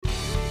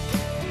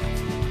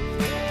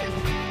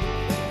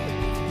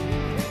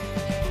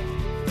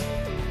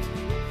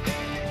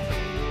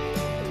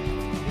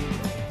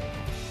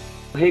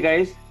Hey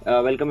guys,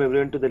 welcome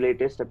everyone to the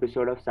latest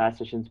episode of SaaS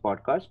Sessions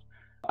podcast.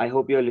 I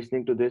hope you're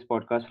listening to this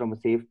podcast from a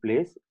safe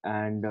place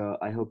and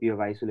I hope you have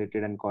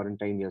isolated and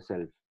quarantined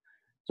yourself.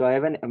 So, I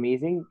have an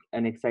amazing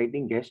and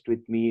exciting guest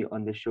with me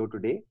on the show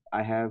today.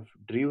 I have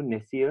Drew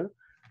Neisser.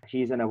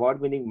 He's an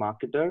award winning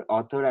marketer,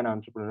 author, and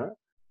entrepreneur.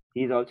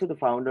 He's also the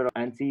founder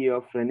and CEO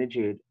of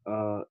Renegade,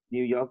 a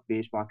New York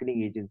based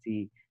marketing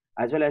agency,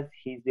 as well as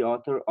he's the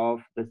author of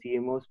the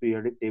CMO's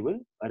Periodic Table,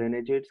 a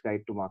Renegade's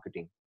Guide to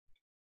Marketing.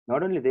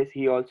 Not only this,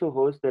 he also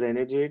hosts the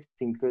Renegade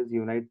Thinkers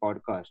Unite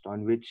podcast,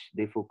 on which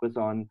they focus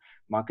on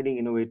marketing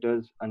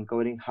innovators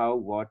uncovering how,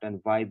 what, and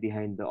why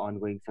behind the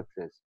ongoing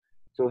success.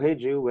 So, hey,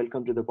 Drew,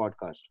 welcome to the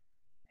podcast.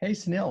 Hey,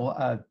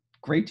 Sunil.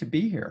 Great to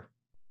be here.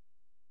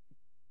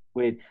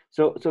 Wait,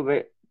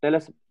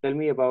 tell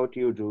me about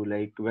you, Drew.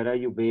 Like, where are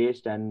you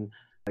based, and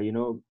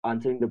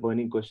answering the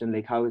burning question,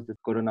 like, how is the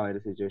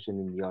coronavirus situation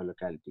in your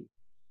locality?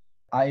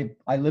 I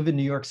live in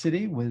New York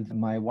City with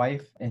my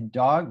wife and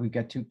dog. We've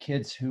got two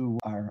kids who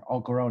are all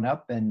grown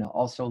up and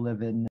also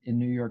live in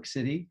New York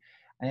City.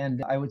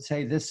 And I would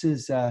say this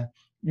is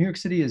New York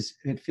City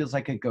it feels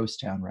like a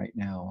ghost town right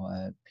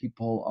now.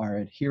 People are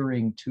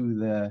adhering to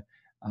the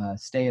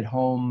stay at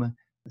home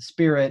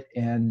spirit,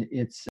 and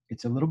it's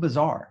a little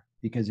bizarre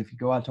because if you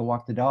go out to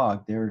walk the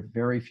dog, there are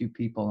very few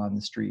people on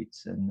the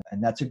streets, and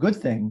that's a good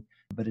thing,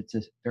 but it's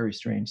a very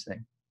strange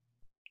thing.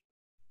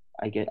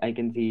 I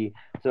can see.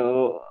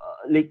 So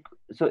like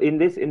so in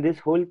this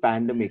whole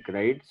pandemic,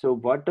 right? So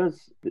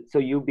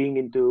you being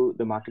into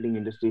the marketing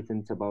industry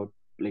since about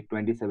like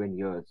 27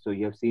 years, so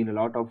you have seen a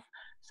lot of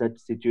such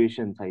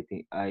situations, I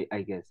think,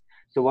 I guess.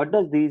 So what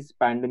does these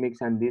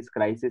pandemics and these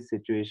crisis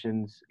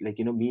situations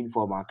mean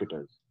for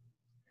marketers?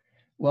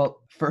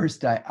 Well,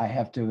 first, I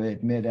have to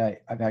admit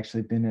I've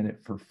actually been in it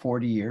for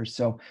 40 years.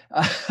 So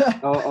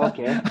Oh,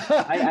 okay.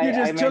 I you I, I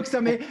just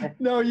took meant some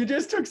no, you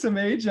just took some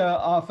age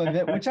off of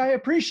it, which I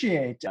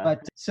appreciate. yeah.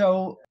 But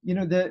so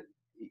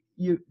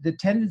the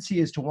tendency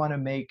is to want to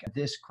make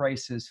this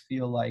crisis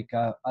feel like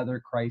other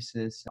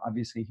crisis.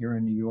 Obviously, here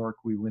in New York,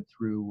 we went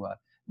through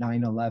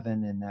 9/11,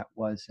 and that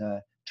was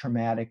a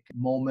traumatic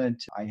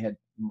moment.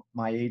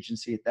 My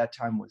agency at that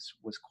time was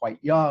quite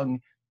young,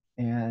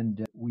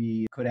 and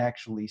we could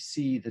actually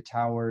see the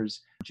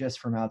towers just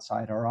from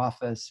outside our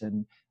office.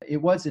 And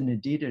it was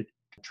indeed a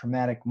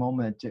traumatic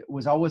moment. It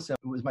was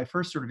my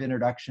first sort of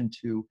introduction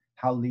to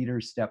how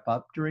leaders step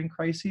up during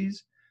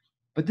crises.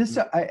 But this,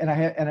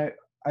 Mhm.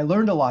 I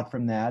learned a lot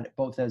from that,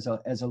 both as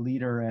a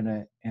leader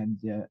and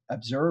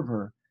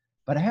observer.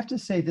 But I have to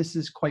say, this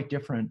is quite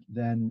different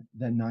than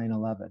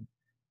 9/11.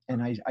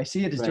 And I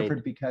see it as Right.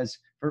 different because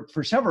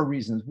for several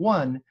reasons.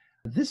 One,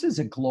 this is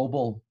a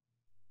global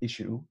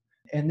issue.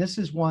 And this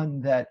is one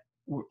that,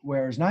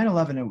 whereas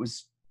 9/11, it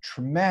was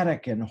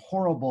traumatic and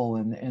horrible,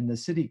 and the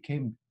city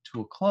came to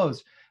a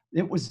close.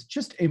 It was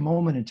just a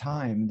moment in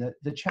time.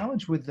 The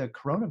challenge with the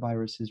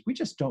coronavirus is we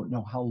just don't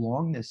know how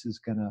long this is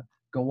going to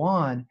go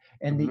on,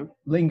 and the Mm-hmm.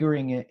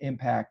 lingering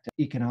impact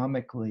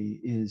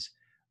economically is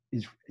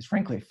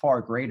frankly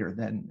far greater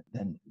than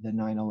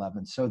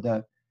 9/11. So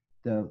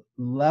the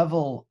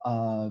level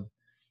of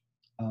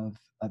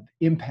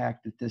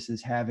impact that this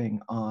is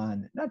having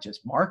on not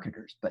just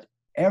marketers, but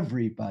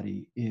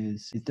everybody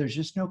there's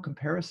just no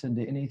comparison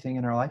to anything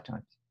in our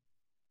lifetimes.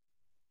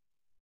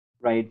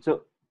 Right.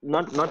 So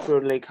not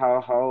sure like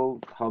how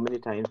many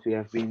times we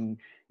have been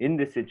in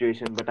this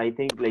situation, but I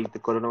think like the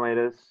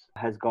coronavirus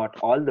has got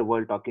all the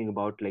world talking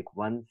about like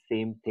one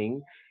same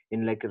thing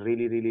in like a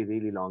really, really,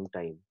 really long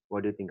time.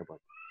 What do you think about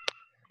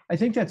I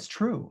think that's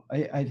true.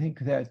 I think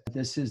that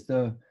this is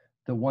the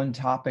one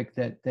topic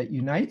that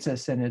unites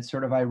us, and it's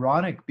sort of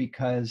ironic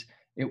because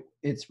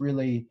it's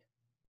really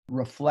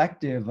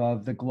reflective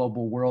of the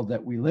global world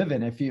that we live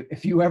in. If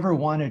you ever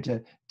wanted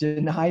to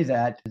deny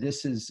that,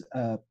 this is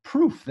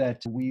proof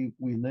that we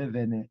live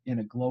in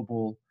a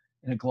global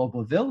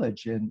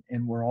village,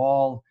 and we're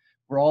all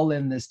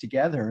in this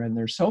together. And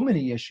there's so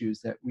many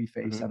issues that we it?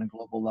 face Hmm. on a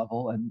global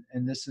level, and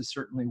this is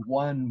certainly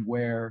one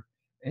where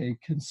a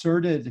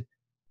concerted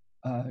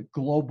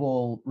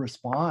global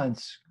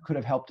response could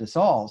have helped us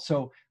all.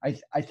 So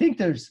I think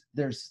there's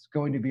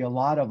going to be a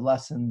lot of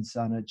lessons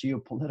on a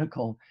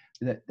geopolitical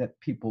that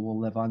people will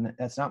live on.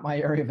 That's not my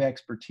area of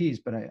expertise,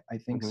 but I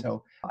think Hmm.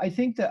 so. I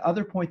think the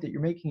other point that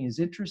you're making is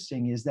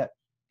interesting, is that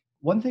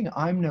one thing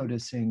I'm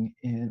noticing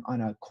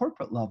on a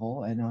corporate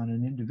level and on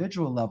an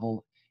individual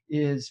level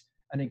is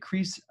an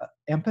increased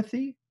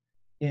empathy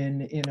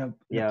in a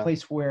Yeah.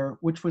 place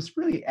which was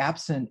really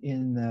absent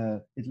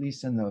at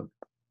least in the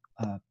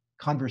uh,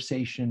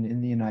 conversation in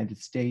the United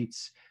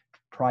States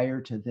prior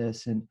to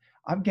this. And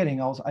I'm getting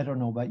also, I don't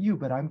know about you,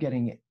 but I'm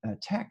getting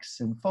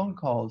texts and phone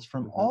calls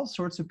from Hmm. all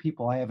sorts of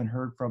people I haven't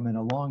heard from in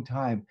a long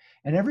time.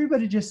 And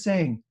everybody just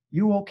saying,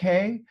 "You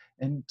okay?"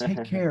 and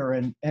 "Take care,"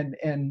 and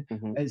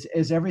Hmm.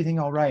 is everything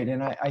all right?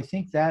 And I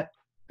think that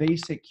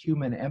basic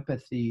human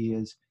empathy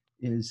is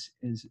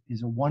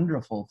a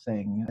wonderful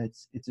thing.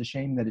 It's a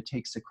shame that it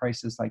takes a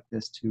crisis like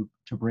this to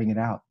bring it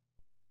out.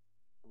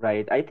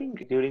 Right. I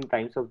think during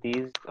times of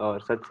these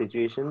such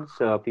situations,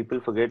 people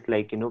forget,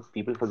 like,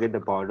 people forget the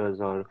borders,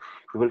 or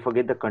people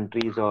forget the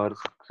countries, or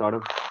sort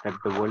of that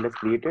the world has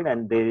created,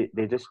 and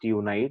they just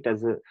unite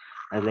as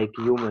like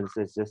humans,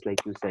 as just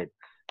like you said.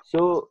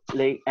 So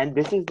like, and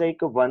this is like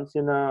a once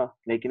in a,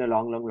 like, in a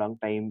long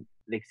time,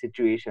 like,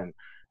 situation.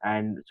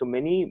 And so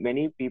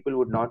many people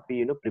would not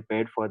be,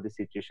 prepared for the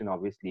situation,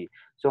 obviously.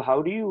 So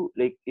how do you,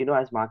 like,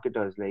 as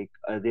marketers, like,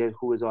 there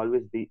who is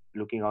always be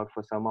looking out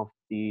for some of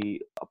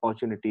the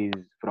opportunities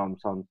from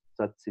some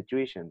such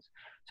situations.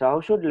 So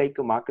how should, like,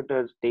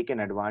 marketers take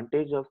an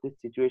advantage of this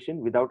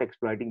situation without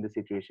exploiting the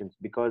situations?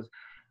 Because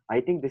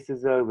I think this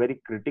is a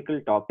very critical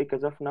topic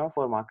as of now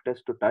for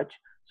marketers to touch.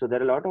 So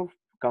there are a lot of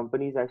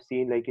companies I've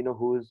seen, like,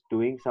 who's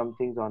doing some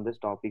things on this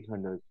topic,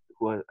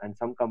 and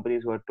some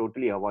companies who are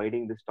totally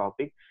avoiding this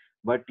topic.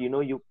 But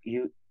you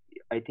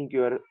I think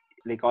you are,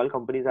 like, all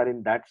companies are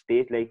in that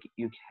stage, like,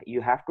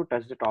 you have to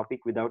touch the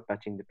topic without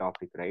touching the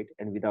topic, right?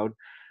 And without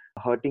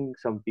hurting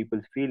some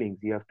people's feelings,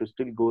 you have to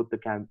still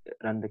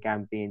run the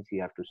campaigns,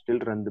 you have to still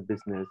run the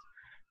business.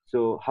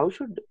 So how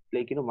should,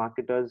 like,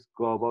 marketers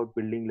go about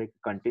building, like,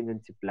 a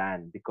contingency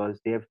plan, because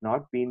they have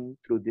not been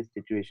through these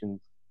situations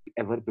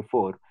ever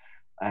before,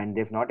 and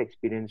they've not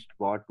experienced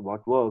what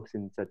works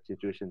in such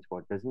situations,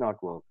 what does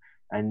not work.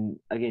 And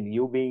again,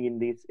 you being in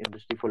this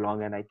industry for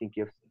long, and I think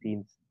you've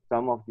seen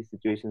some of the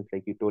situations,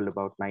 like you told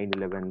about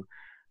 9/11,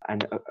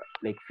 and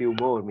like few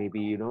more,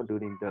 maybe,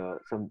 during the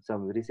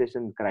some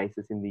recession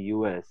crisis in the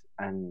US,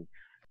 and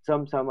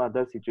some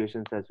other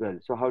situations as well.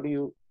 So how do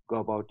you go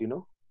about,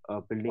 building,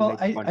 Well,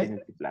 like, a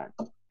contingency plan?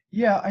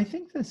 yeah, I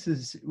think this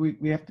is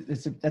we have to.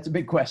 That's a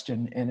big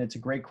question, and it's a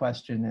great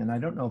question, and I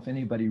don't know if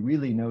anybody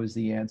really knows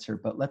the answer,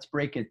 but let's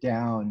break it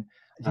down.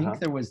 I think Uh-huh.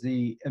 there was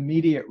the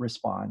immediate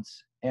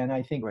response, and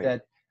I think Right.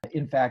 that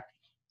in fact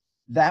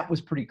that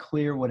was pretty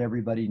clear what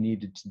everybody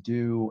needed to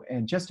do.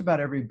 And just about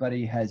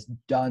everybody has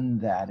done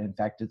that. In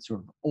fact, it's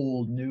sort of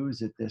old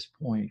news at this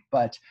point.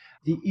 But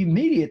the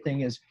immediate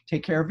thing is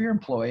take care of your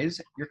employees,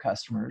 your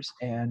customers,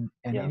 and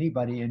Yeah.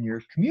 anybody in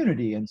your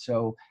community. And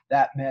so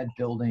that meant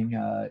building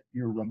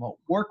your remote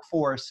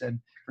workforce.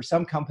 And for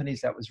some companies,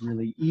 that was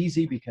really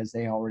easy because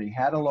they already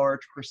had a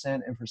large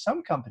percent. And for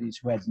some companies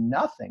who had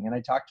nothing, and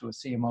I talked to a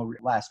CMO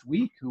last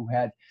week who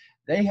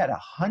they had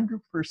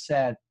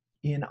 100%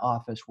 in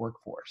office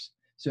workforce.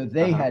 So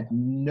they Uh-huh. had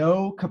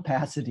no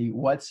capacity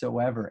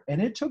whatsoever.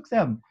 And it took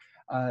them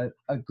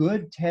a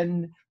good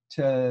 10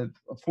 to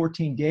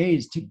 14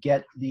 days to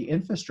get the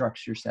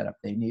infrastructure set up.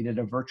 They needed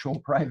a virtual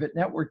private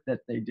network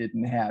that they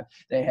didn't have.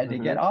 They had to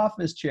Mm-hmm. get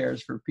office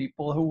chairs for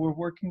people who were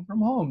working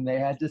from home. They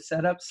had to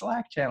set up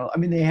Slack channel. I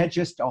mean, they had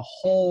just a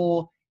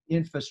whole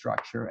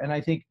infrastructure. And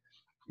I think,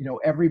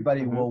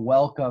 everybody Mm-hmm. will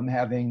welcome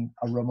having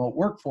a remote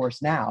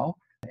workforce now.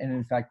 And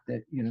in fact,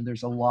 that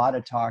there's a lot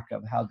of talk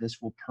of how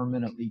this will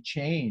permanently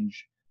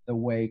change the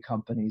way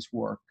companies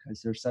work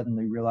because they're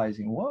suddenly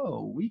realizing,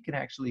 whoa, we can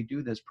actually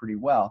do this pretty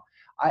well.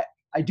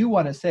 I do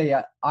want to say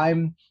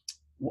I'm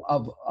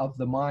of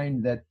the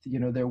mind that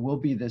there will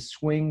be this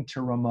swing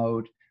to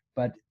remote,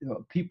 but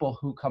people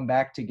who come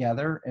back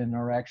together and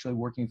are actually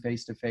working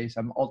face to face,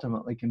 I'm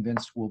ultimately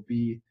convinced will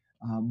be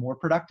more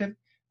productive.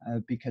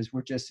 Because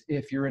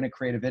if you're in a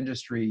creative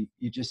industry,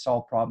 you just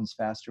solve problems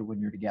faster when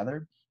you're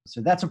together. So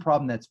that's a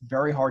problem that's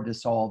very hard to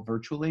solve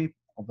virtually,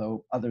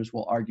 although others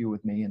will argue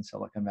with me in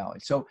Silicon Valley.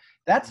 So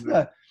that's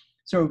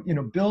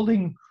Mm-hmm.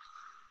 building,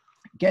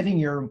 getting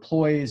your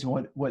employees,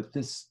 what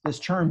this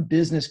term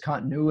business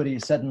continuity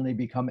has suddenly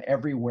become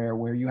everywhere,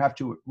 where you have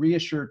to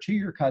reassure to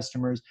your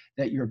customers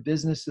that your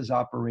business is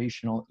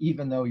operational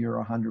even though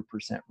you're 100%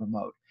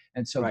 remote.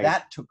 And so Right.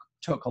 that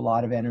took a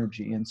lot of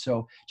energy. And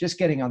so just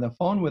getting on the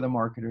phone with a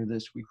marketer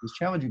this week was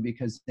challenging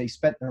because they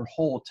spent their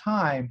whole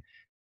time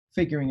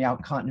figuring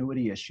out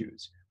continuity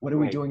issues. What are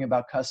we Right. doing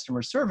about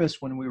customer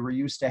service when we were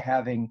used to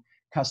having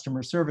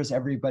customer service?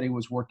 Everybody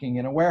was working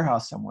in a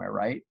warehouse somewhere,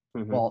 right?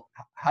 Mm-hmm. Well,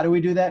 how do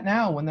we do that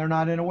now when they're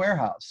not in a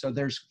warehouse? So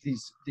there's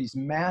these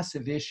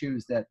massive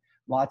issues that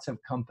lots of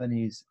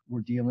companies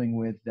were dealing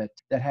with that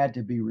had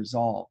to be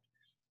resolved.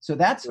 So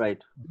that's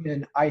Right.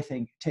 been, I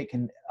think,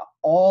 taken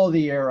all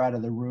the air out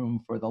of the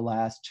room for the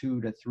last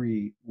 2 to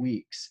 3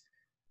 weeks.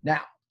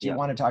 Now, do you Yeah.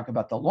 want to talk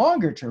about the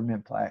longer term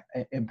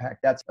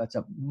impact? That's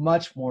a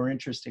much more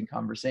interesting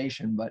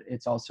conversation, but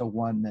it's also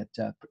one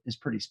that is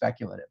pretty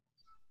speculative.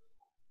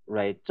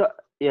 Right. So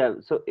yeah.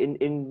 So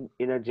in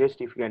a gist,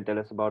 if you can tell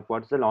us about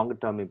what's the longer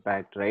term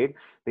impact, right?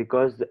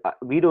 Because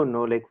we don't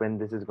know, like, when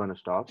this is going to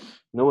stop.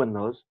 No one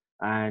knows,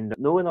 and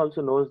no one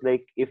also knows,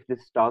 like, if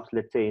this stops,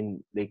 let's say,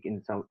 in, like,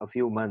 in some a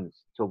few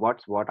months. So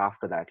what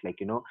after that? Like,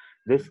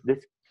 this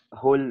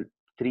whole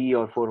 3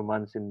 or 4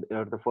 months,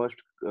 or the first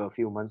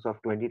few months of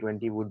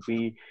 2020 would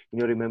be,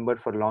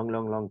 remembered for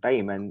long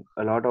time, and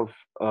a lot of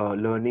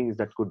learnings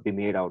that could be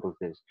made out of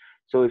this.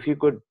 So if you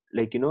could,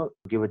 like,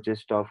 give a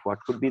gist of what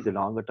could be the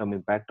longer term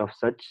impact of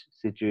such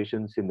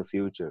situations in the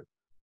future,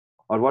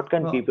 or what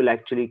can Well,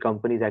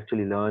 companies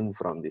actually learn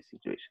from these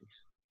situations?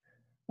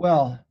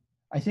 well,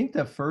 I think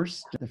the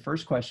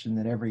first question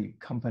that every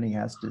company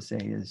has to say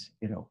is,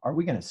 are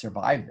we going to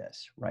survive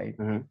this, right?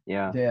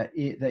 Yeah.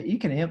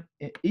 The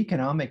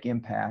economic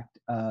impact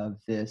of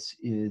this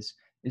is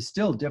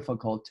still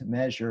difficult to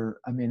measure.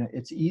 I mean,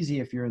 it's easy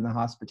if you're in the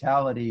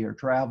hospitality or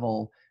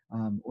travel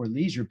or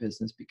leisure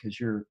business because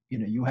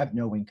you have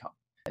no income.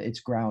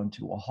 It's ground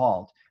to a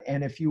halt.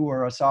 And if you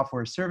were a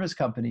software service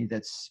company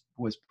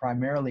was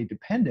primarily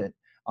dependent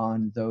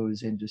on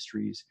those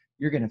industries,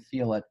 you're going to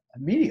feel it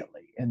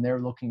immediately. And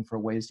they're looking for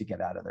ways to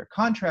get out of their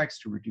contracts,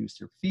 to reduce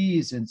their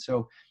fees. And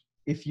so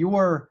if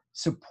you're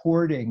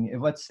supporting,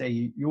 let's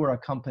say you're a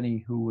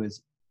company who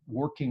is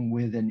working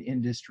with an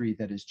industry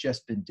that has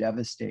just been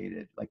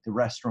devastated, like the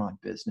restaurant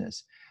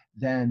business,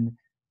 then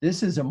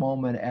this is a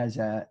moment as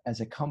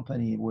a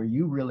company where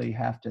you really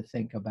have to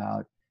think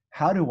about,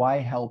 how do I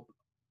help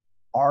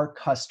our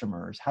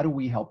customers? How do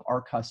we help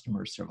our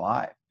customers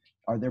survive?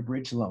 Are there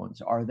bridge loans?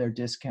 Are there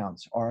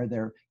discounts?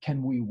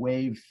 Can we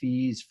waive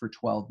fees for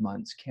 12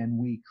 months? Can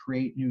we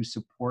create new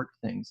support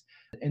things?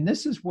 And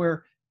this is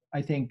where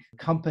I think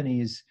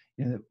companies,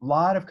 a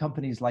lot of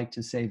companies like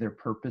to say they're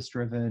purpose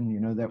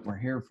driven, that we're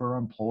here for our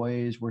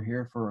employees, we're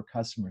here for our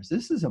customers.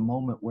 This is a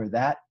moment where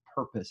that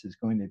purpose is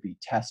going to be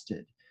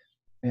tested.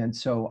 And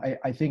so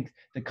I think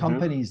the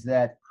companies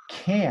that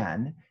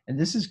can, and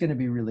this is going to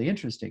be really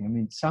interesting. I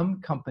mean,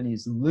 some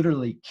companies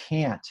literally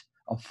can't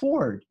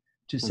afford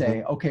to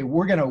say, okay,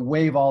 we're going to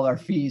waive all our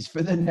fees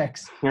for the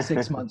next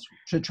 6 months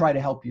to try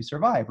to help you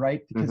survive,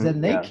 right? Because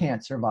then they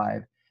can't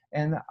survive.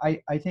 And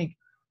I think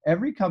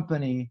every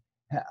company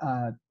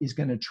is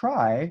going to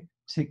try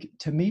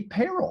to meet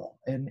payroll.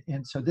 And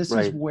so this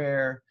is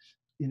where,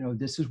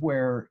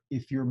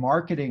 if you're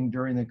marketing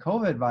during the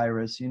COVID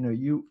virus,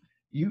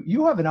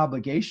 you have an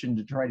obligation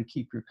to try to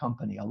keep your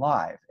company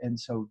alive. And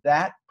so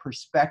that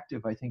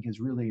perspective, I think, is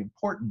really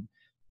important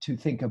to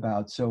think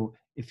about. So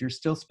if you're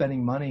still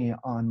spending money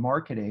on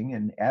marketing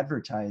and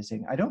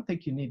advertising, I don't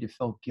think you need to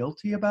feel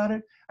guilty about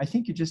it. I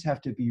think you just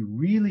have to be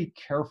really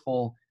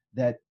careful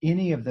that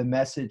any of the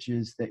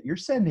messages that you're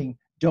sending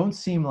don't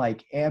seem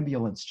like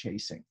ambulance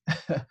chasing,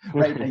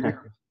 right?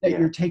 That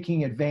you're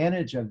taking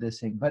advantage of this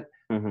thing. But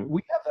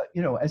we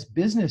have, as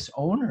business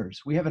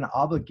owners, we have an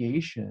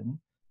obligation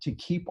to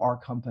keep our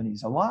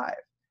companies alive.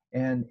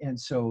 And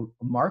so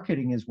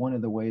marketing is one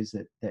of the ways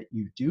that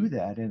you do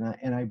that.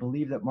 And I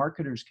believe that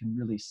marketers can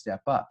really step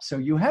up. So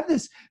you have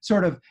this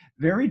sort of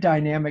very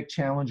dynamic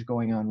challenge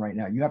going on right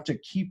now. You have to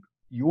keep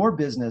your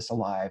business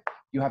alive.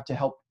 You have to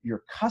help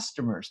your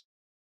customers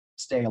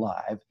stay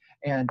alive.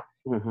 And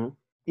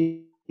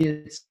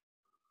it's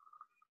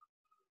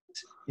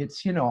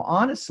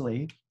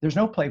honestly, there's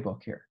no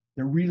playbook here.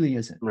 There really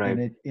isn't. Right.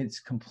 And it's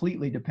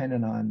completely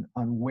dependent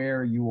on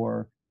where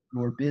your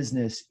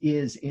business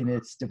is in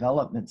its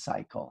development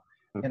cycle.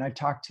 And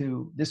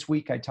this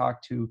week I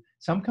talked to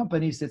some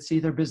companies that see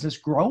their business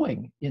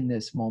growing in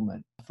this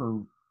moment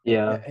and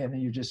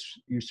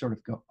you sort of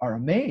are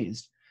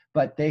amazed,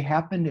 but they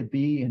happen to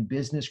be in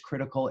business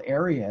critical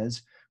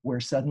areas where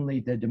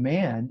suddenly the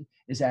demand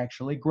is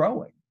actually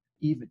growing,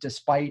 even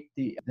despite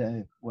the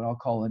what I'll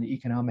call an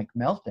economic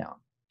meltdown.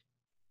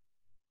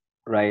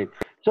 Right.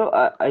 So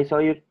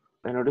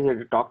I noticed that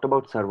you talked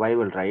about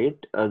survival, right?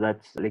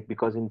 That's like,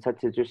 because in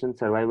such situations,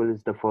 survival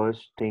is the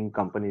first thing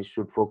companies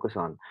should focus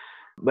on.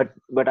 But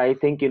I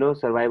think,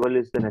 survival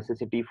is the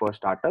necessity for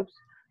startups,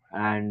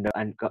 and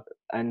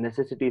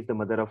necessity is the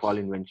mother of all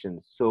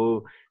inventions.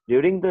 So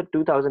during the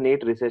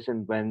 2008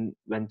 recession, when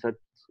such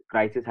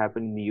crisis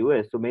happened in the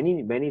US, so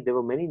there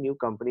were many new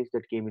companies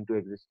that came into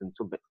existence.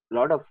 So a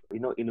lot of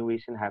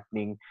innovation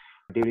happening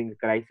during a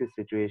crisis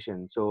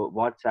situation. So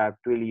WhatsApp,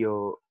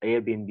 Twilio,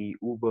 Airbnb,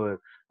 Uber,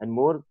 and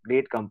more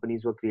great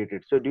companies were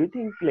created. So do you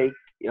think, like,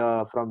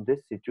 from this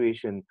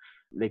situation,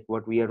 like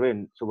what we are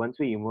in, so once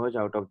we emerge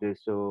out of this,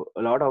 so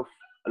a lot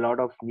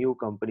of new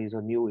companies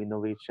or new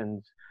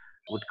innovations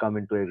would come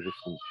into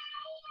existence?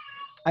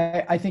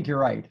 I think you're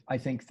right. I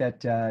think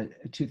that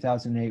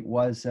 2008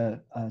 was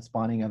a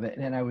spawning of it.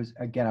 And I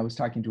was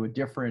talking to a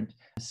different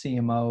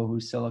CMO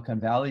who's Silicon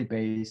Valley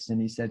based, and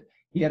he said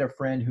he had a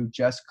friend who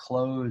just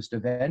closed a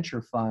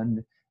venture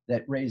fund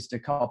that raised a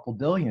couple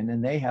billion,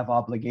 and they have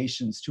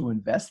obligations to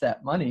invest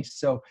that money.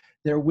 So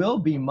there will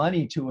be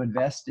money to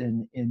invest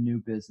in new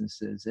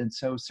businesses. And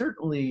so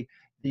certainly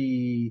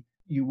you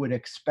would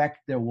expect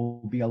there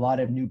will be a lot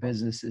of new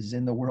businesses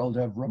in the world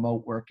of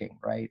remote working,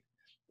 right?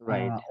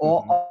 Right.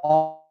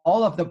 All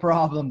of the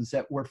problems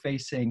that we're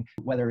facing,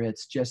 whether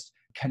it's just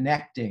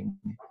connecting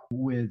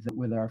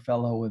with our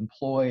fellow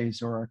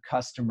employees or our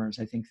customers,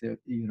 I think that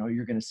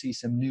you're going to see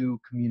some new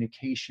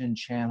communication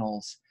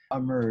channels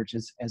emerge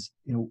as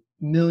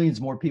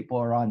millions more people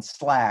are on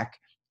Slack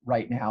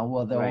right now.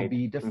 Well, there'll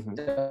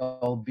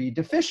be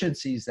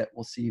deficiencies that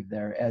we'll see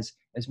there as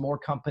more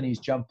companies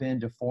jump in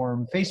to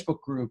form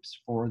Facebook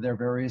groups for their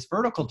various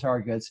vertical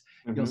targets.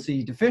 You'll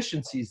see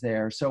deficiencies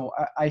there. So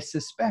I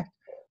suspect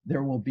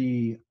there will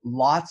be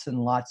lots and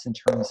lots in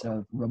terms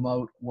of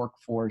remote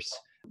workforce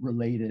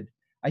related.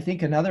 I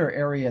think another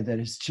area that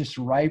is just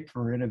ripe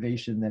for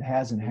innovation that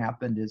hasn't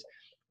happened is,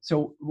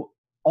 so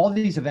all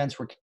these events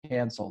were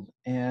canceled.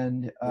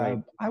 And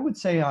Right. I would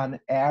say on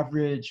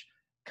average,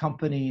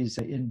 companies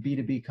in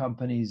B2B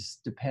companies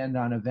depend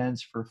on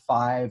events for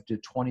 5 to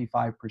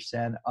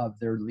 25% of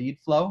their lead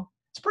flow.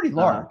 It's pretty Uh-huh.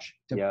 large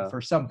Yeah.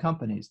 for some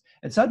companies.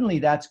 And suddenly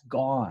that's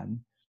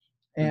gone.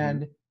 Mm-hmm.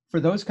 And for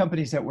those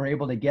companies that were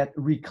able to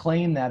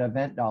reclaim that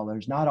event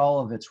dollars, not all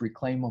of it's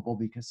reclaimable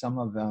because some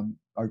of them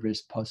are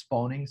just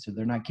postponing, so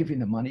they're not giving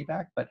the money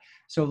back. But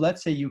so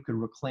let's say you could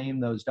reclaim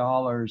those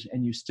dollars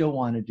and you still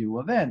want to do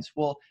events.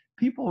 Well,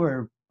 people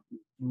are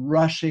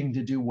rushing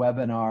to do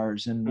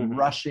webinars and Mm-hmm.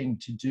 rushing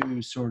to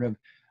do sort of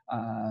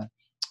uh,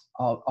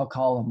 I'll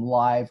call them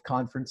live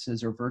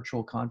conferences or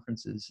virtual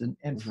conferences. And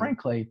Mm-hmm.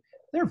 frankly,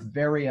 they're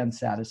very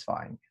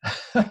unsatisfying.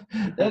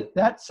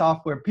 that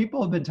software,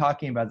 people have been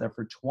talking about that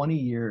for 20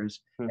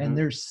 years, and Mm-hmm.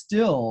 there's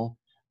still,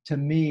 to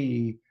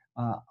me,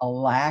 a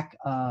lack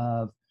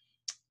of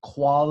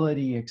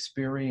quality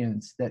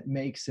experience that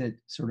makes it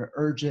sort of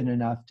urgent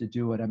enough to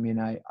do it. I mean,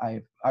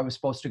 I was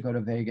supposed to go to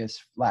Vegas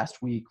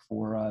last week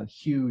for a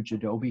huge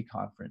Adobe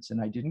conference,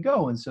 and I didn't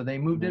go, and so they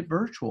moved Mm-hmm. it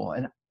virtual,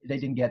 and they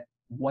didn't get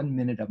 1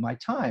 minute of my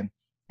time.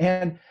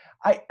 And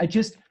I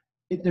just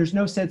there's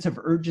no sense of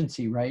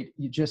urgency, right?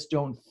 You just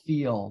don't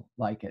feel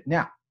like it.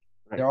 Now,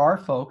 Right. there are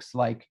folks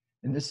like,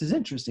 and this is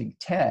interesting,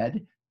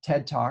 TED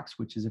Talks,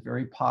 which is a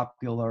very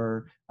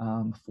popular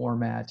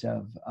format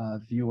of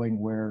viewing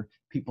where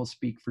people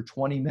speak for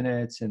 20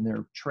 minutes and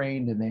they're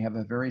trained and they have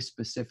a very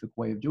specific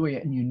way of doing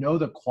it. And you know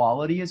the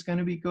quality is going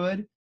to be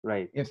good.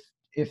 Right.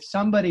 If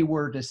somebody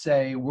were to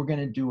say, we're going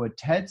to do a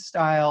TED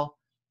style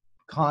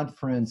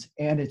conference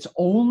and it's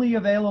only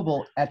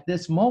available at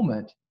this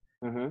moment,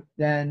 Mm-hmm.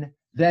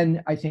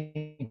 then I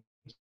think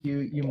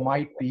you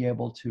might be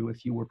able to,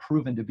 if you were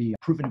proven to be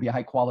a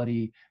high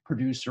quality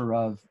producer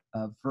of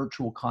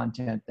virtual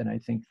content, then I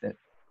think that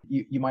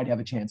you might have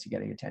a chance of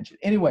getting attention.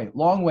 Anyway,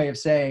 long way of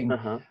saying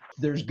Uh-huh.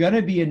 there's going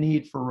to be a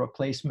need for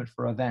replacement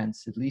for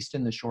events, at least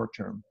in the short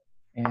term,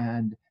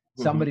 and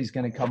Mm-hmm. somebody's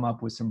going to come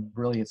up with some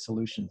brilliant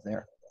solutions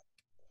there.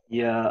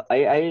 Yeah,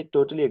 I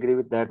totally agree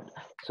with that.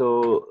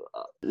 So,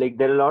 like,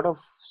 there are a lot of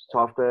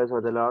softwares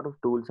or there are a lot of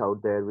tools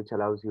out there which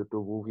allows you to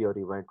move your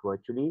event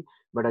virtually.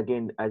 But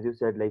again, as you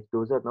said, like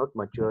those are not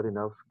mature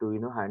enough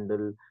to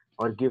handle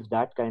or give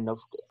that kind of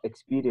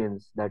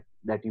experience that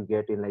you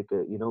get in like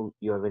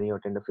you have when you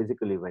attend a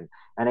physical event.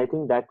 And I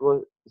think that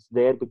was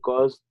there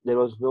because there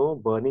was no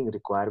burning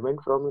requirement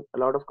from a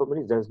lot of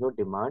companies. There's no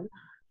demand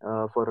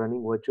for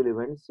running virtual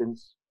events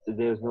since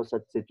there's no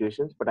such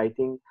situations. But I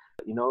think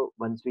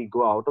once we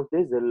go out of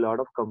this, there are a lot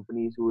of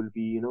companies who will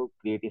be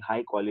creating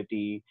high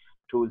quality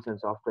tools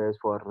and softwares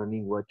for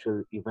running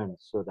virtual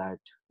events, so that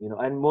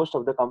and most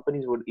of the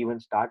companies would even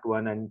start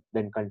one and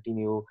then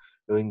continue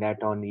doing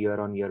that on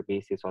year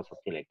basis or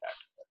something like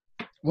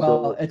that.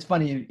 Well, So it's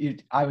funny.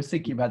 I was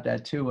thinking about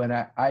that too, and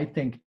I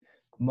think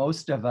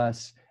most of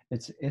us,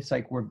 it's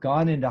like we've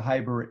gone into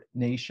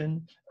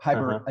hibernation,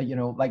 uh-huh.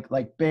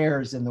 like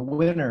bears in the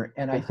winter.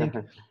 And I think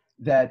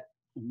that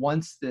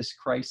once this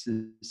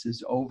crisis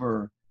is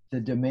over, the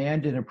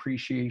demand and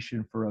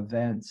appreciation for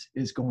events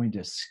is going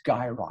to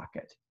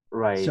skyrocket.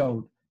 Right.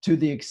 So to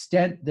the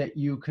extent that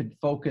you could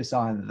focus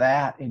on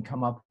that and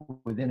come up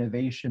with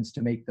innovations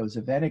to make those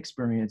event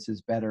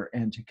experiences better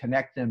and to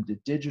connect them to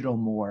digital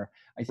more,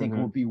 I think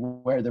Mm-hmm. will be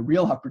where the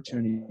real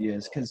opportunity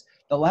is. Because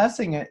the last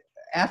thing,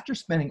 after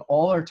spending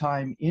all our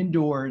time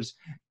indoors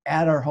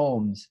at our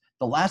homes,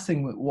 the last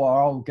thing we're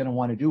all going to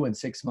want to do in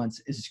 6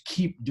 months is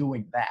keep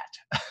doing that.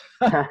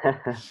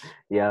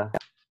 Yeah,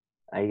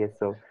 I guess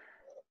so.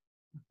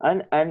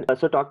 And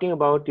so talking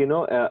about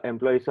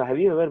employees, so have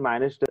you ever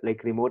managed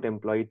like remote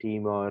employee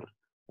team or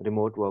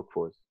remote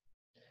workforce?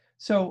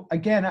 So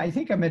again, I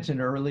think I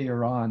mentioned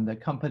earlier on the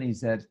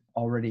companies that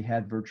already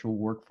had virtual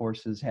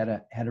workforces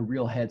had a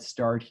real head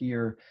start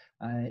here.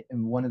 And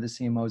one of the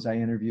CMOs I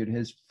interviewed,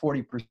 his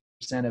 40%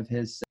 of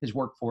his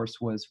workforce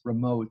was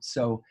remote.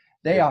 So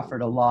they Right.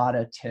 offered a lot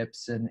of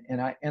tips, and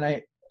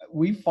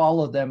we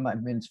followed them. I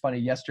mean, it's funny.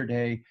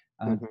 Yesterday,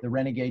 Mm-hmm. the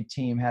Renegade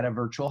team had a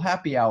virtual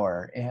happy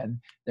hour, and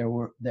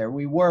there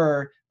we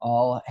were,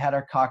 all had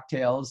our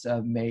cocktails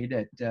made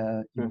at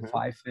Mm-hmm.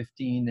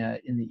 5:15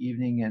 in the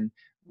evening, and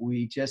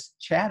we just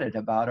chatted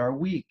about our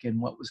week and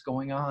what was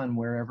going on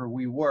wherever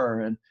we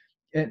were,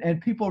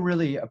 and people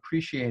really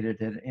appreciated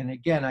it. And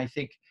again, I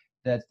think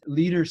that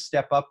leaders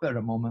step up at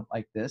a moment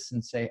like this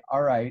and say,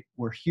 all right,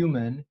 we're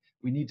human,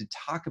 we need to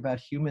talk about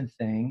human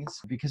things,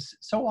 because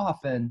so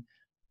often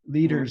Mm-hmm.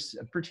 leaders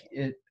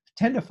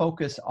tend to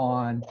focus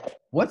on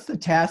what's the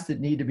tasks that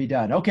need to be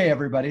done. Okay,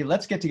 everybody,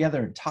 let's get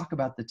together and talk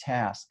about the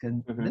task.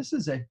 And Mm-hmm. this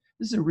is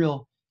a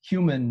real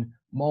human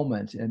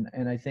moment.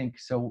 And I think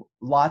so.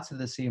 Lots of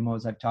the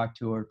CMOs I've talked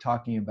to are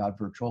talking about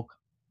virtual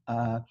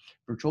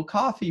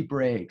coffee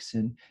breaks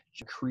and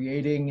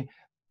creating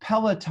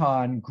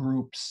Peloton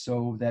groups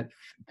so that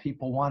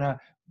people want to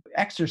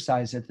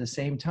exercise at the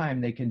same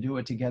time. They can do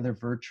it together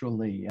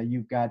virtually.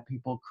 You've got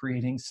people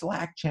creating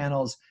Slack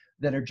channels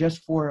that are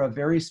just for a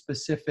very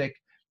specific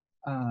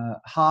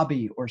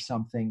hobby or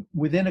something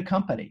within a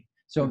company,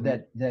 so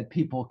Mm-hmm. that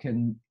people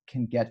can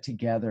get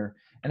together.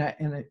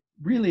 And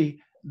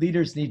really,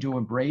 leaders need to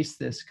embrace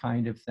this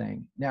kind of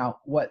thing. Now,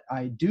 what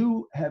I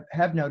do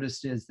have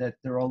noticed is that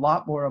there are a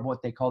lot more of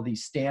what they call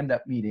these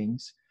stand-up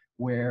meetings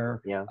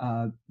where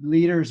Yeah.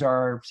 leaders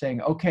are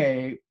saying,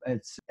 okay,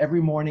 it's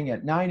every morning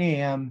at 9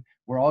 a.m.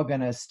 We're all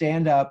going to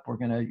stand up. We're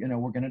going to,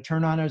 we're going to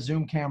turn on our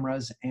Zoom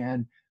cameras,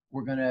 and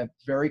we're going to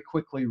very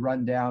quickly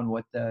run down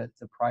what the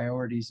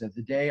priorities of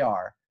the day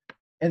are.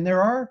 And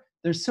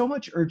there's so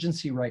much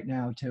urgency right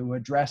now to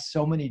address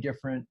so many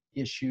different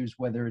issues,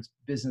 whether it's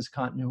business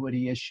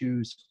continuity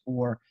issues,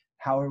 or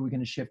how are we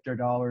going to shift our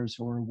dollars,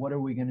 or what are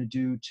we going to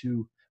do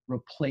to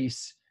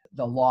replace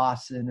the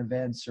loss in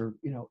events, or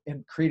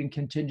and creating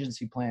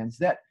contingency plans.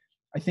 That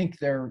I think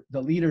the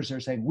leaders are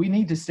saying we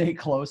need to stay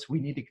close, we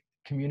need to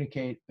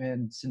communicate,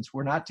 and since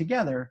we're not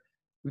together,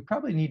 we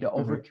probably need to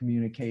over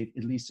communicate,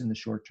 at least in the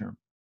short term.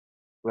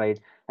 Right.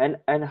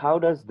 And how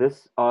does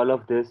this, all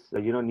of this,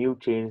 new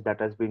change that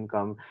has been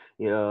come,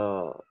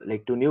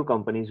 like to new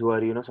companies who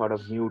are, sort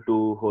of new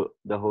to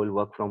the whole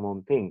work from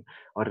home thing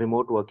or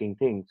remote working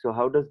thing. So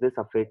how does this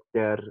affect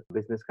their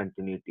business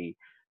continuity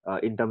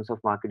in terms of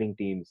marketing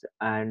teams?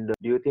 And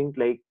do you think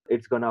like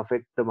it's going to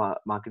affect the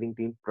marketing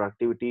team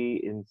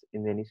productivity in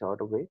any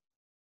sort of way?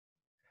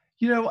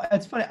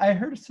 It's funny. I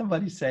heard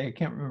somebody say, I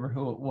can't remember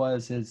who it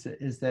was,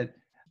 is that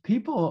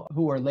people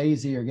who are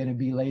lazy are going to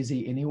be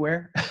lazy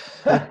anywhere.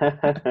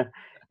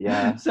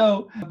 Yeah.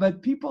 So,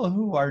 but people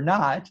who are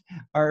not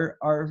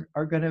are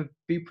going to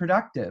be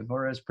productive,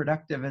 or as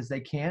productive as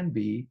they can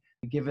be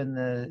given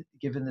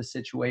the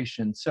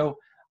situation. So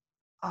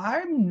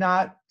I'm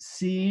not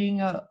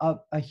seeing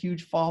a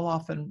huge fall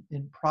off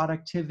in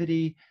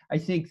productivity. I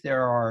think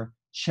there are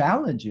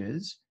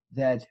challenges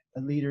that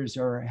leaders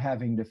are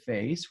having to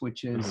face,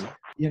 which is,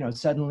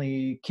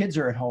 suddenly kids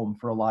are at home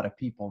for a lot of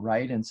people,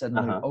 right? And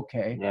suddenly,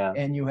 okay, Yeah.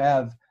 and you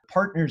have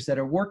partners that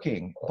are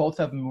working. Both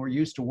of them were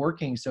used to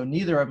working, so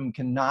neither of them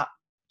can not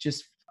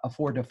just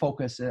afford to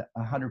focus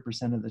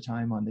 100% of the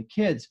time on the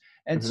kids.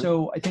 And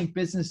so I think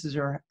businesses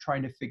are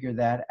trying to figure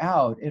that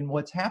out. And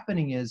what's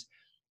happening is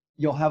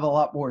you'll have a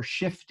lot more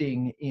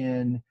shifting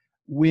in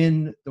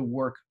when the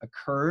work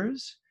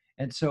occurs.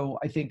 And so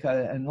I think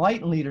an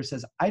enlightened leader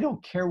says, I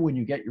don't care when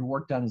you get your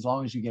work done, as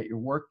long as you get your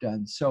work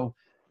done. So,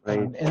 Right.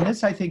 and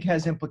this I think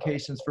has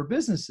implications for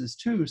businesses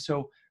too.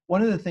 So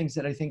one of the things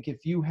that I think,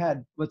 if you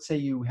had, let's say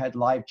you had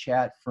live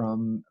chat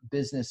from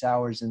business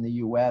hours in the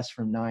US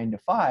from 9 to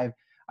 5,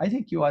 I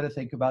think you ought to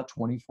think about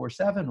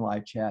 24/7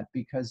 live chat,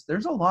 because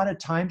there's a lot of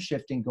time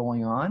shifting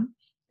going on.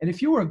 And if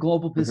you were a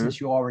global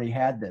business, you already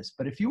had this.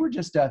 But if you were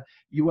just a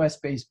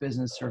US-based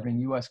business serving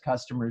US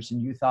customers,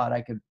 and you thought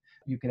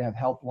you could have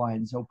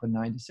helplines open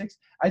 9 to 6,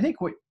 I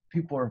think what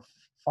people are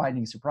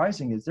finding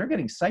surprising is they're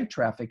getting site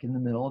traffic in the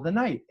middle of the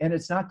night, and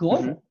it's not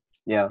global.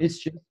 Yeah. It's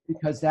just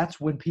because that's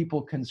when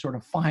people can sort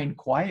of find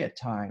quiet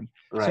time.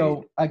 Right.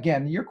 So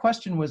again, your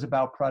question was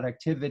about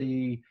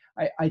productivity.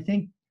 I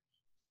think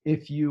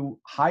if you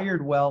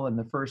hired well in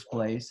the first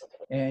place,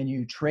 and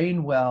you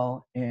trained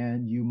well,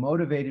 and you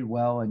motivated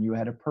well, and you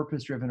had a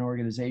purpose-driven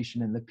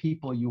organization, and the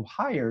people you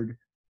hired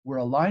were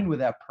aligned with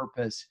that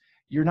purpose,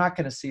 you're not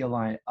going to see a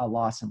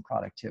loss in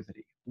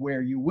productivity.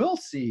 Where you will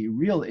see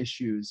real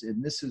issues,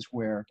 and this is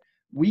where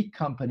weak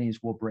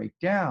companies will break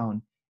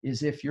down,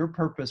 is if your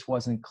purpose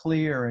wasn't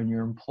clear and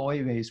your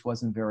employee base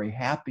wasn't very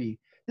happy.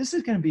 This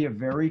is going to be a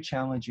very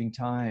challenging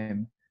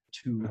time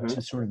to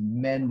sort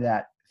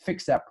of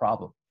fix that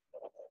problem.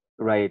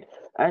 Right.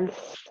 And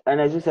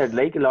as you said,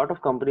 like a lot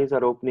of companies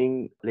are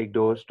opening like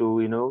doors to,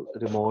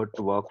 remote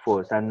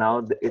workforce. And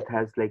now it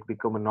has like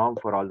become a norm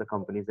for all the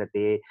companies that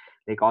they,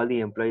 like all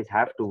the employees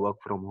have to work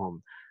from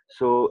home.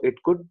 So it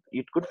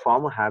could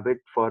form a habit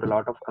for a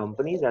lot of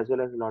companies as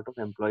well as a lot of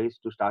employees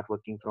to start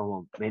working from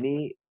home.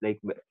 Many, like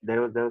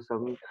there was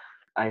some,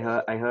 I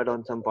heard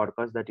on some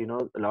podcast that,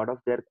 a lot of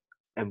their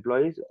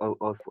employees of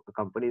a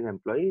company's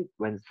employees,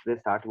 when they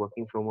start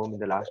working from home in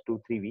the last 2-3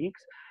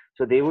 weeks,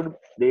 so they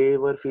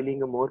were feeling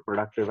more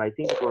productive. I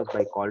think it was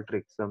by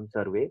Qualtrics, some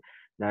survey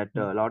that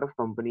a lot of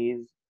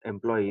companies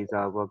employees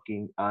are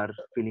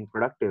feeling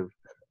productive,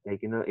 like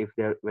if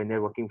they're when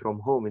they're working from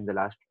home in the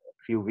last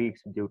few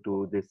weeks due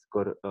to this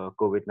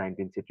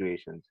COVID-19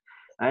 situations.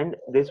 And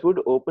this would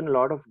open a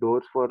lot of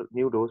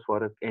new doors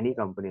for any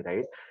company,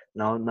 right?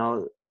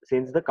 Now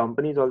since the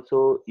company is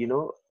also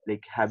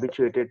like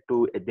habituated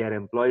to their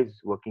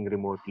employees working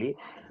remotely,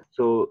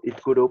 so it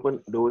could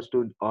open doors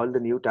to all the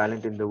new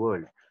talent in the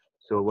world.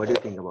 So what do you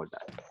think about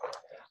that?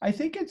 I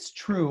think it's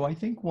true. I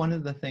think one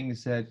of the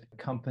things that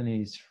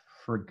companies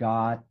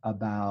forgot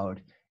about,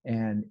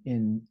 and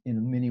in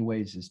many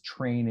ways, is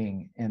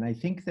training. And I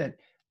think that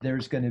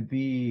there's going to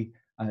be,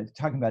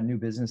 talking about new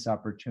business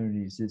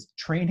opportunities, is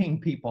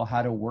training people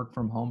how to work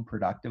from home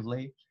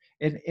productively.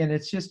 And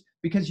it's just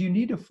because you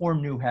need to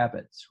form new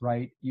habits,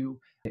 right?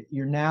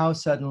 You're now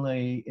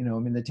suddenly, I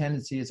mean, the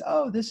tendency is,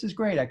 oh, this is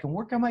great. I can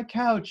work on my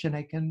couch, and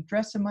I can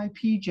dress in my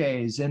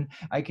PJs, and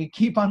I can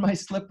keep on my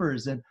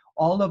slippers, and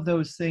all of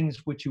those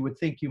things which you would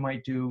think you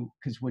might do,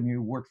 because when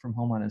you work from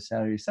home on a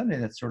Saturday, Sunday,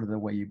 that's sort of the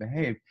way you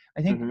behave.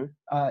 I think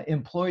Mm-hmm.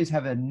 employees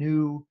have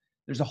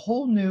there's a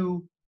whole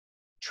new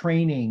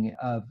training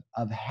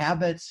of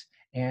habits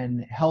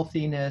and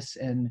healthiness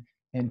and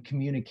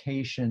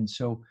communication.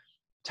 So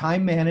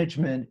time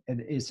management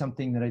is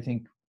something that I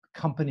think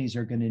companies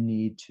are going to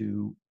need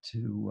to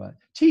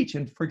teach.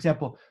 And for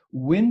example,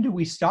 when do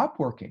we stop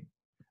working?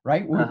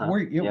 Right?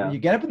 Yeah. You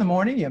get up in the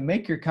morning, you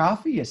make your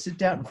coffee, you sit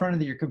down in front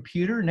of your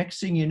computer. Next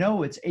thing you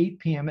know, it's 8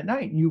 p.m. at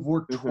night and you've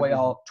worked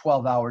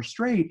 12 hours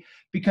straight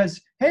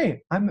because,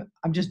 hey, I'm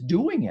just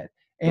doing it.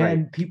 Right.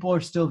 And people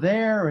are still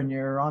there and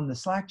you're on the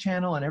Slack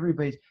channel and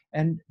everybody's,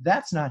 and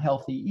that's not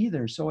healthy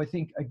either. So I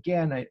think,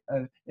 again,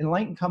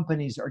 enlightened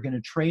companies are going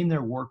to train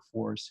their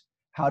workforce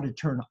how to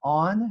turn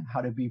on, how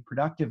to be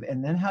productive,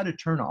 and then how to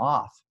turn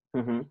off,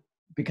 Mm-hmm.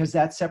 because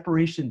that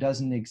separation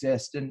doesn't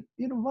exist. And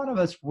a lot of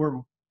us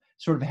were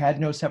sort of had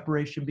no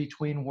separation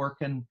between work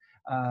and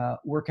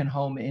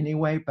home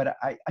anyway. But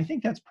I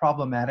think that's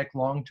problematic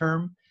long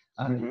term.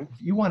 Mm-hmm. If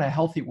you want a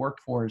healthy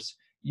workforce,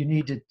 you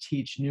need to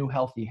teach new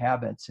healthy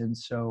habits. And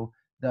so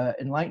the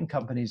enlightened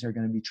companies are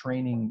going to be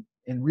training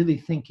and really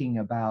thinking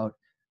about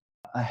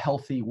a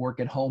healthy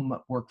work at home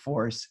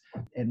workforce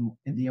and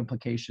the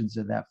implications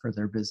of that for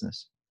their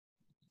business.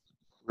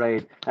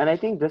 Right. And I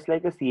think just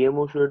like a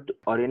CMO should,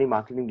 or any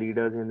marketing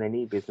leaders in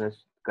any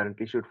business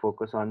currently should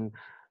focus on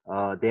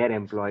their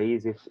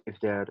employees if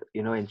they're,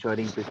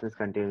 ensuring business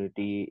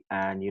continuity,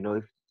 and,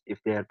 if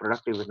they are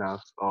productive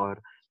enough, or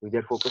if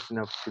they're focused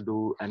enough to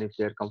do, and if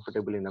they're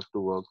comfortable enough to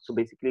work. So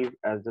basically,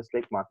 as just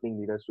like marketing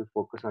leaders should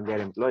focus on their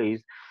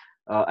employees,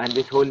 and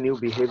this whole new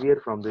behavior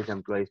from these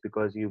employees,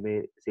 because you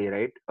may say,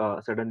 right,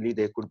 suddenly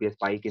there could be a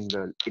spike in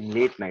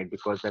late night,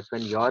 because that's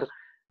when your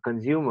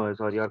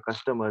consumers or your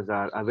customers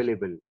are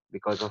available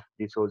because of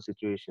this whole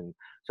situation.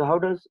 So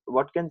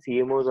what can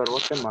CMOs or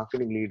what can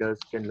marketing leaders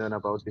can learn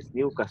about this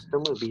new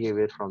customer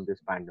behavior from this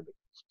pandemic?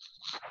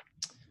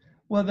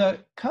 Well, the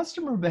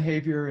customer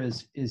behavior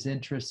is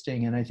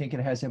interesting, and I think it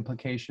has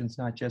implications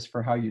not just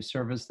for how you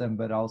service them,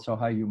 but also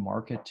how you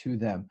market to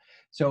them.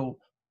 So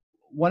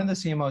one of the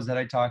CMOs that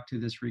I talked to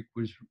this week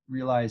was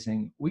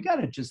realizing we got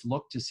to just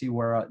look to see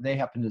where they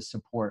happen to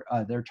support.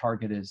 Their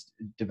target is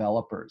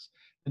developers.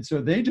 And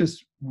so they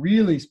just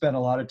really spent a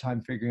lot of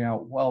time figuring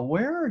out, well,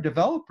 where are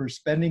developers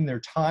spending their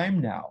time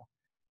now?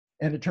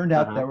 And it turned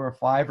out Uh-huh. there were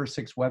 5 or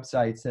 6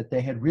 websites that they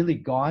had really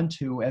gone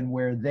to, and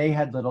where they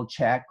had little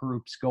chat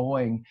groups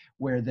going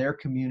where their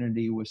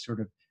community was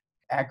sort of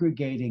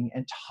aggregating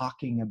and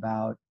talking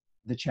about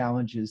the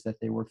challenges that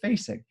they were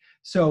facing.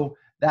 So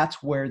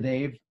that's where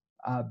they've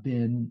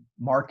been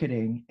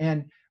marketing.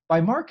 And by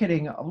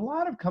marketing, a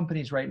lot of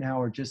companies right now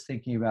are just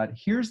thinking about,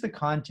 here's the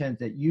content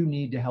that you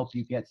need to help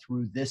you get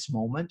through this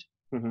moment,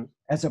 Mm-hmm.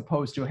 as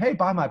opposed to, hey,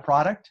 buy my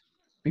product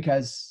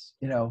because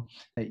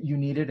you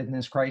need it in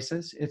this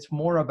crisis. It's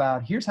more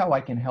about, here's how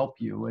I can help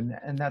you.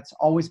 And that's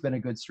always been a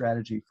good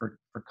strategy for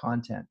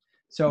content.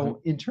 Mm-hmm.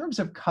 So in terms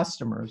of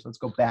customers, let's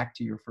go back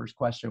to your first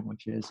question,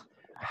 which is,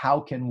 how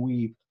can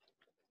we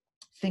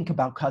think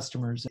about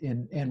customers?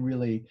 And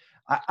really,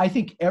 I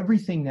think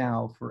everything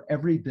now for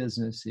every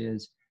business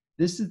is,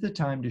 this is the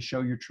time to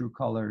show your true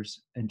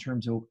colors in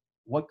terms of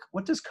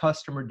what does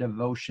customer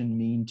devotion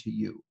mean to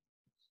you?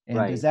 And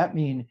does Right. that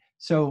mean,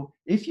 so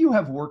if you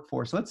have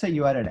workforce, let's say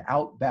you had an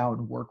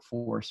outbound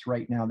workforce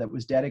right now that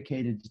was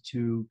dedicated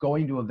to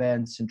going to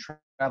events and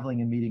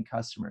traveling and meeting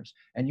customers,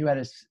 and you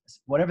had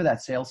whatever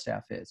that sales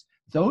staff is,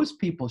 those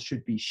people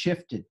should be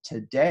shifted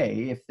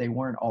today, if they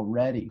weren't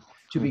already,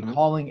 to be Mm-hmm.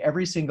 calling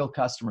every single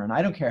customer. And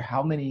I don't care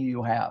how many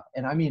you have,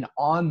 and I mean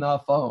on the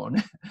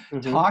phone,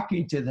 Mm-hmm.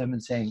 talking to them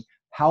and saying,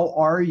 how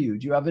are you?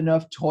 Do you have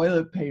enough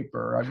toilet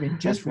paper? I mean,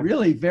 just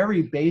really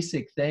very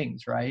basic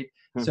things, right?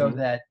 So Mm-hmm.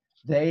 that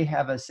they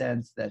have a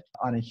sense that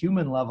on a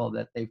human level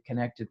that they've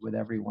connected with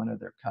every one of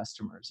their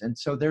customers. And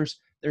so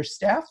there's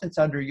staff that's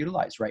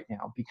underutilized right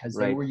now because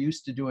they Right. were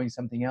used to doing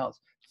something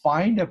else.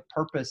 Find a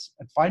purpose,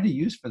 find a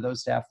use for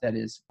those staff that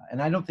is, and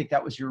I don't think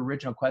that was your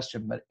original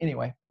question, but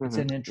anyway, it's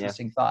Mm-hmm. an Yeah.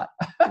 interesting thought.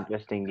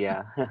 Interesting.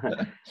 Yeah.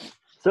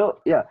 So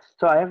yeah,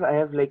 so I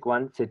have like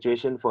one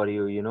situation for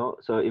you,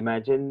 So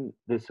imagine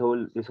this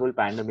whole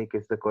pandemic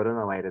is the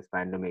coronavirus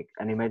pandemic,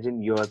 and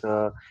imagine you're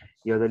the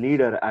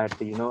leader at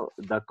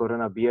the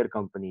Corona beer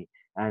company,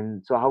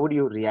 and so how would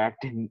you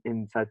react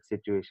in such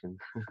situations?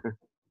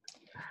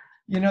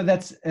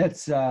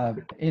 That's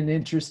an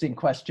interesting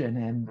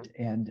question,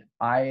 and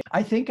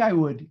I think I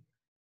would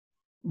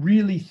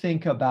really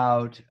think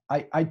about,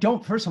 I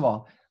don't, first of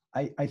all,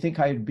 I think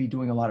I'd be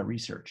doing a lot of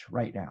research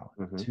right now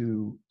Mm-hmm.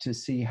 to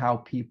see how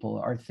people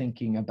are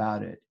thinking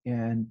about it.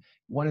 And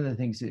one of the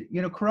things that,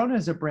 Corona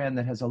is a brand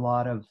that has a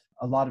lot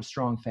of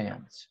strong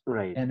fans,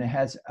 Right. and it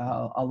has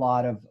a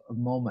lot of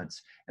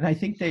moments. And I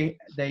think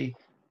they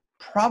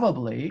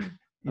probably,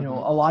 Mm-hmm.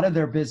 a lot of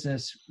their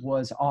business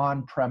was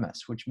on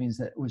premise, which means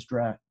that it was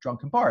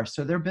drunken bars.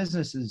 So their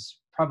business is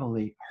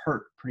probably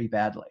hurt pretty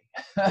badly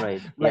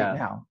Right. right Yeah.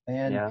 now.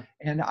 And Yeah.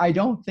 I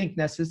don't think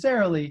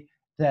necessarily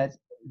that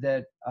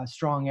a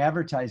strong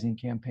advertising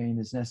campaign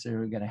is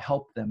necessarily going to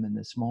help them in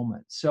this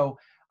moment. So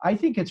I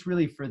think it's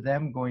really for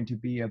them going to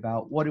be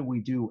about, what do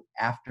we do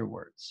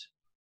afterwards?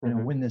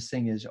 Mm-hmm. when this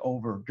thing is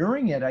over.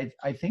 During it,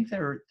 I think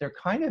they're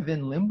kind of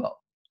in limbo.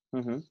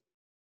 Mm-hmm.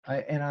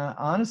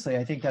 Honestly,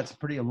 I think that's a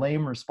pretty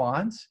lame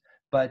response,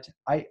 but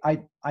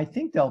I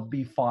think they'll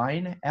be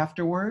fine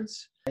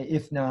afterwards,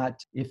 if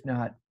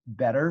not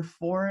better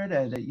for it.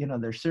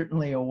 There's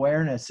certainly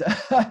awareness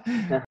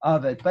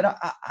of it, but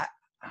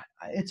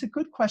it's a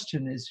good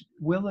question: is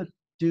will it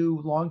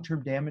do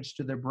long-term damage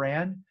to their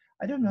brand?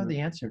 I don't know Mm-hmm. the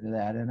answer to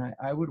that, and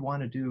I would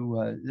want to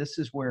do. This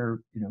is where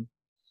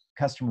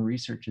customer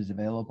research is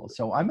available.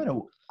 So I'm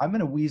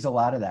gonna weasel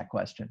out of that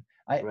question.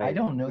 I Right.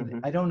 don't know Mm-hmm.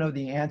 I don't know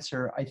the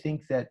answer. I think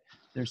that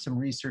there's some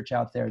research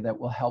out there that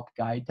will help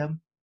guide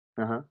them.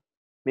 Uh-huh.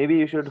 Maybe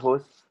you should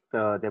host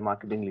the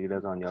marketing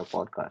leaders on your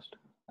podcast.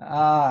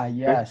 Ah,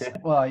 yes.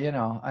 Well,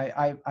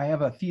 I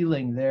have a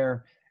feeling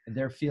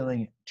they're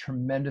feeling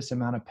tremendous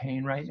amount of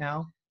pain right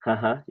now.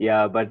 Uh-huh.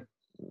 Yeah, but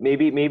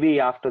maybe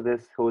after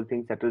this whole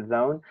thing settles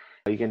down,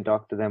 you can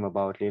talk to them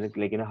about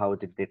how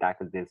did they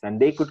tackle this, and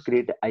they could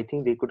create. I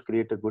think they could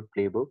create a good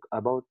playbook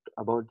about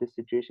this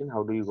situation.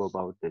 How do you go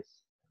about this?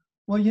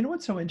 Well,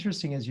 what's so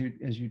interesting as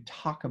you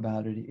talk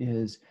about it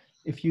is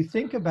if you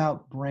think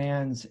about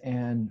brands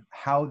and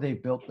how they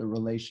built the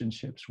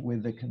relationships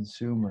with the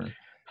consumer,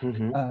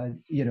 Mm-hmm.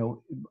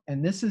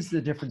 and this is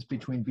the difference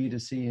between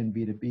B2C and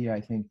B2B, I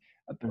think.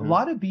 A Mm-hmm.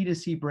 lot of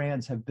B2C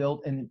brands have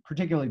built, and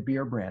particularly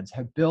beer brands,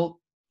 have built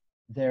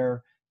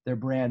their their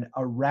brand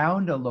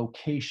around a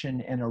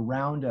location and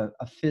around a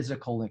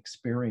physical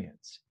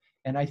experience.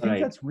 And I think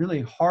Right. that's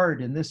really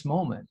hard in this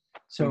moment. Mm-hmm.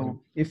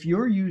 So if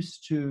you're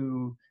used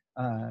to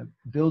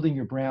building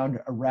your brand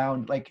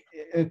around, like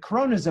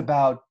Corona is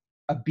about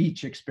a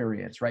beach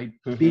experience, right?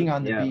 Mm-hmm. Being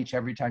on the Yeah. beach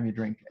every time you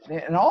drink.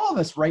 And all of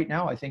us right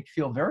now, I think,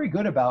 feel very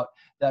good about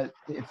that.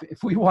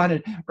 If we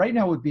wanted, right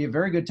now would be a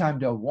very good time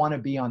to want to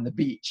be on the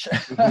beach,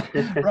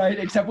 right?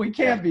 Except we Yeah.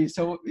 can't be.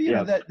 So,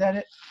 Yeah.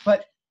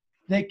 but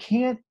they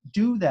can't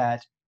do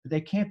that.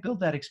 They can't build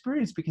that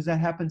experience because that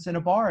happens in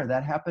a bar,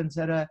 that happens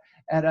at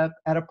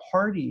a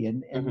party,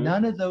 and Mm-hmm.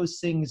 none of those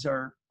things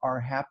are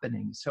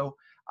happening. So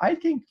I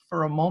think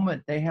for a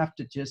moment they have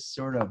to just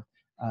sort of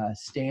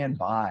stand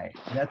by.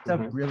 That's a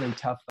Mm-hmm. really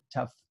tough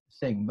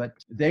thing, but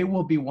they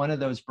will be one of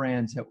those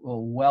brands that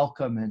will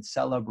welcome and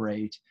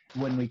celebrate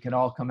when we can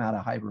all come out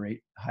of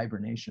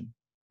hibernation.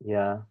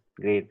 Yeah,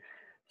 great.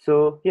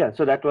 So yeah,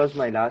 so that was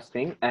my last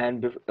thing,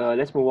 and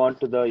let's move on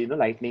to the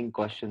lightning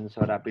questions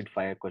or rapid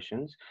fire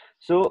questions.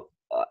 So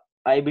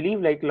I believe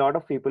like a lot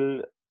of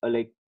people,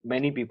 like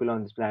many people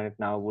on this planet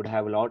now, would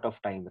have a lot of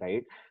time,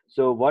 right?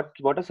 So what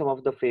are some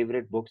of the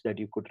favorite books that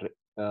you could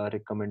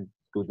recommend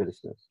to the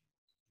listeners?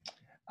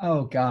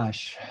 Oh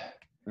gosh.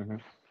 Hmm.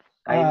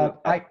 I uh,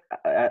 will. I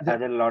Are the,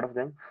 there a lot of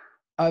them?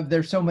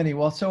 There's so many.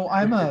 Well, so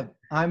I'm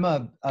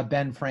a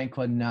Ben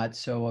Franklin nut.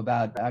 So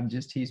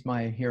he's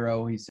my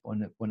hero. He's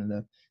one of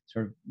the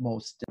sort of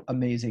most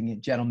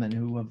amazing gentlemen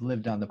who have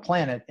lived on the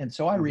planet. And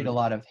so I read a Hmm.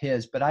 lot of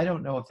his, but I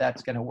don't know if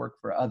that's going to work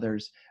for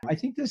others. I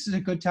think this is a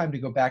good time to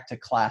go back to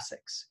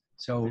classics.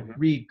 So Hmm.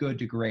 read Good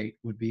to Great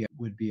would be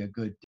a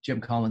good. Jim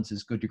Collins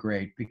is Good to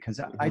Great, because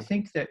I Hmm.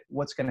 think that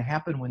what's going to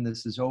happen when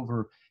this is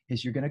over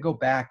is you're going to go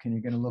back and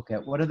you're going to look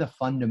at what are the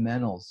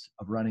fundamentals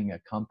of running a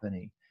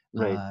company.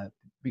 Right.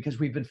 Because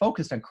we've been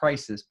focused on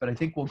crisis, but I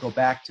think we'll go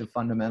back to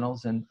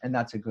fundamentals, and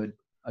that's a good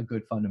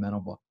fundamental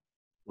book.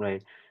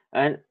 Right.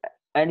 And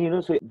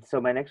so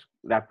my next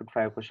rapid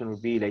fire question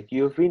would be like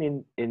you've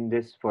been in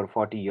this for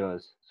 40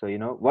 years. So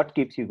what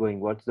keeps you going?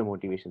 What's the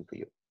motivation for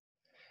you?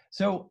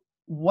 So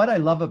what I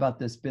love about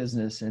this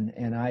business,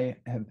 and I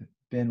have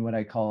been what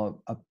I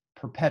call a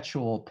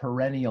perpetual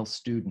perennial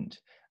student.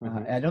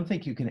 Mm-hmm. I don't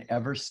think you can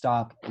ever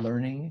stop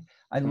learning.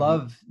 I Mm-hmm.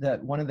 love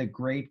that one of the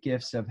great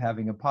gifts of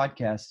having a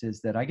podcast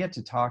is that I get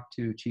to talk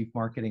to chief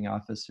marketing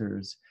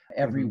officers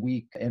every Mm-hmm.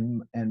 week,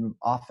 and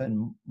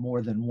often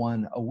more than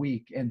one a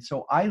week. And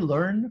so I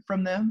learn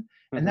from them.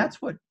 And Mm-hmm.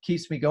 that's what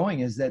keeps me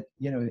going, is that,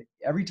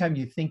 every time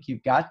you think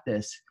you've got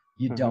this,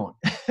 you Mm-hmm. don't.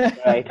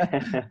 Right.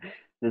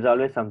 There's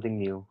always something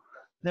new.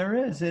 There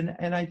is,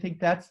 and I think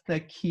that's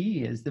the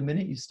key, is the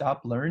minute you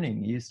stop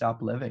learning, you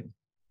stop living.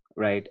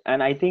 Right.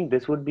 And I think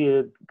this would be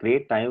a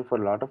great time for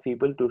a lot of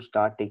people to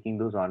start taking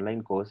those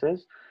online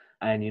courses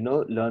and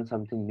learn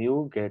something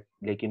new, get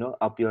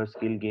up your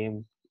skill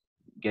game,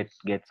 get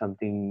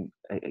something,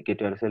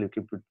 get yourself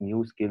equipped with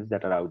new skills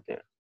that are out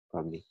there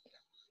probably.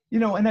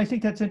 And I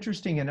think that's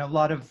interesting. And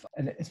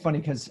it's funny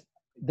because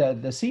the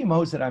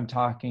CMOs that I'm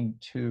talking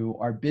to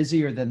are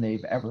busier than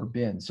they've ever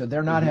been. So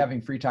they're not Mm-hmm.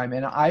 having free time.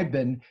 And I've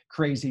been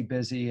crazy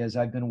busy as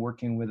I've been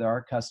working with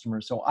our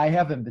customers. So I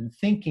haven't been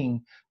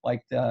thinking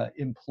like the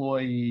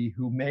employee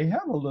who may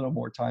have a little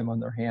more time on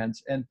their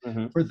hands. And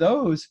Mm-hmm. for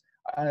those,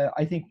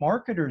 I think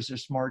marketers are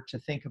smart to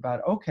think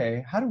about,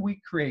 okay, how do we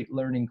create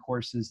learning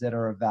courses that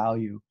are of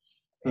value?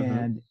 Mm-hmm.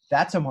 And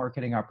that's a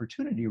marketing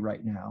opportunity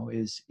right now,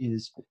 is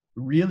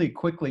really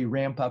quickly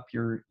ramp up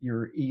your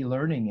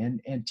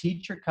e-learning and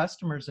teach your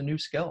customers a new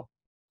skill.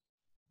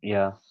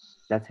 Yeah,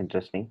 that's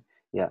interesting.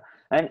 Yeah.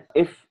 And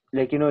if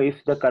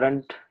if the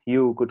current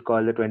you could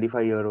call the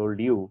 25-year-old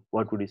you,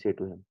 what would you say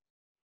to him?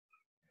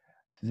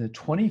 the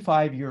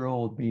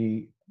 25-year-old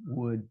me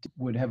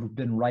would have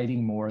been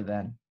writing more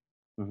then.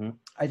 Mm-hmm.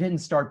 I didn't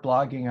start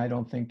blogging, I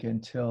don't think,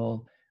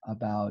 until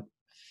about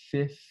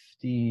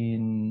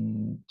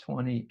 15,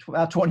 20,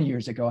 about 20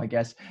 years ago, I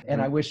guess.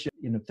 And I wish,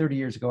 30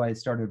 years ago I had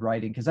started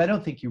writing, because I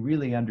don't think you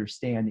really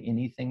understand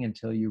anything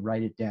until you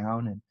write it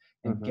down and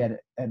Mm-hmm. get it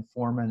and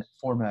form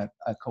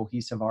a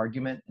cohesive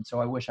argument. And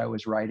so I wish I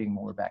was writing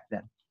more back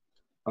then.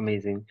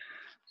 Amazing.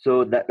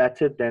 So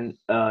that's it then.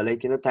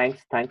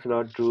 Thanks a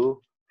lot,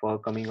 Drew, for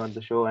coming on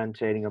the show and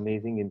sharing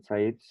amazing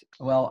insights.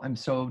 Well, I'm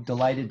so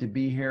delighted to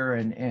be here,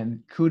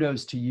 and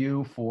kudos to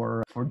you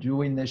for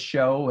doing this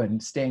show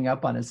and staying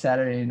up on a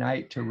Saturday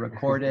night to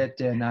record it.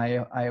 And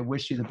I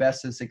wish you the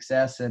best of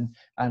success, and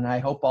I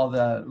hope all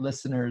the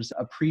listeners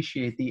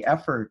appreciate the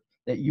effort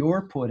that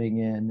you're putting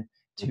in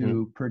Mm-hmm.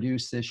 to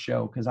produce this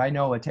show, because I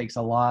know it takes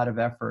a lot of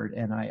effort,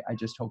 and I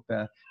just hope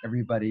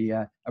everybody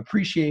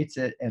appreciates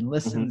it and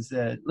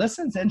Mm-hmm.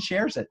 listens and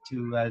shares it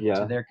to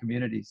Yeah. their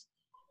communities.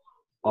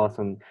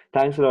 Awesome.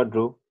 Thanks a lot,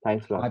 Drew.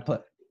 Thanks a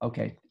lot.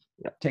 Okay.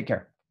 Yeah. Take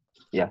care.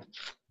 Yeah.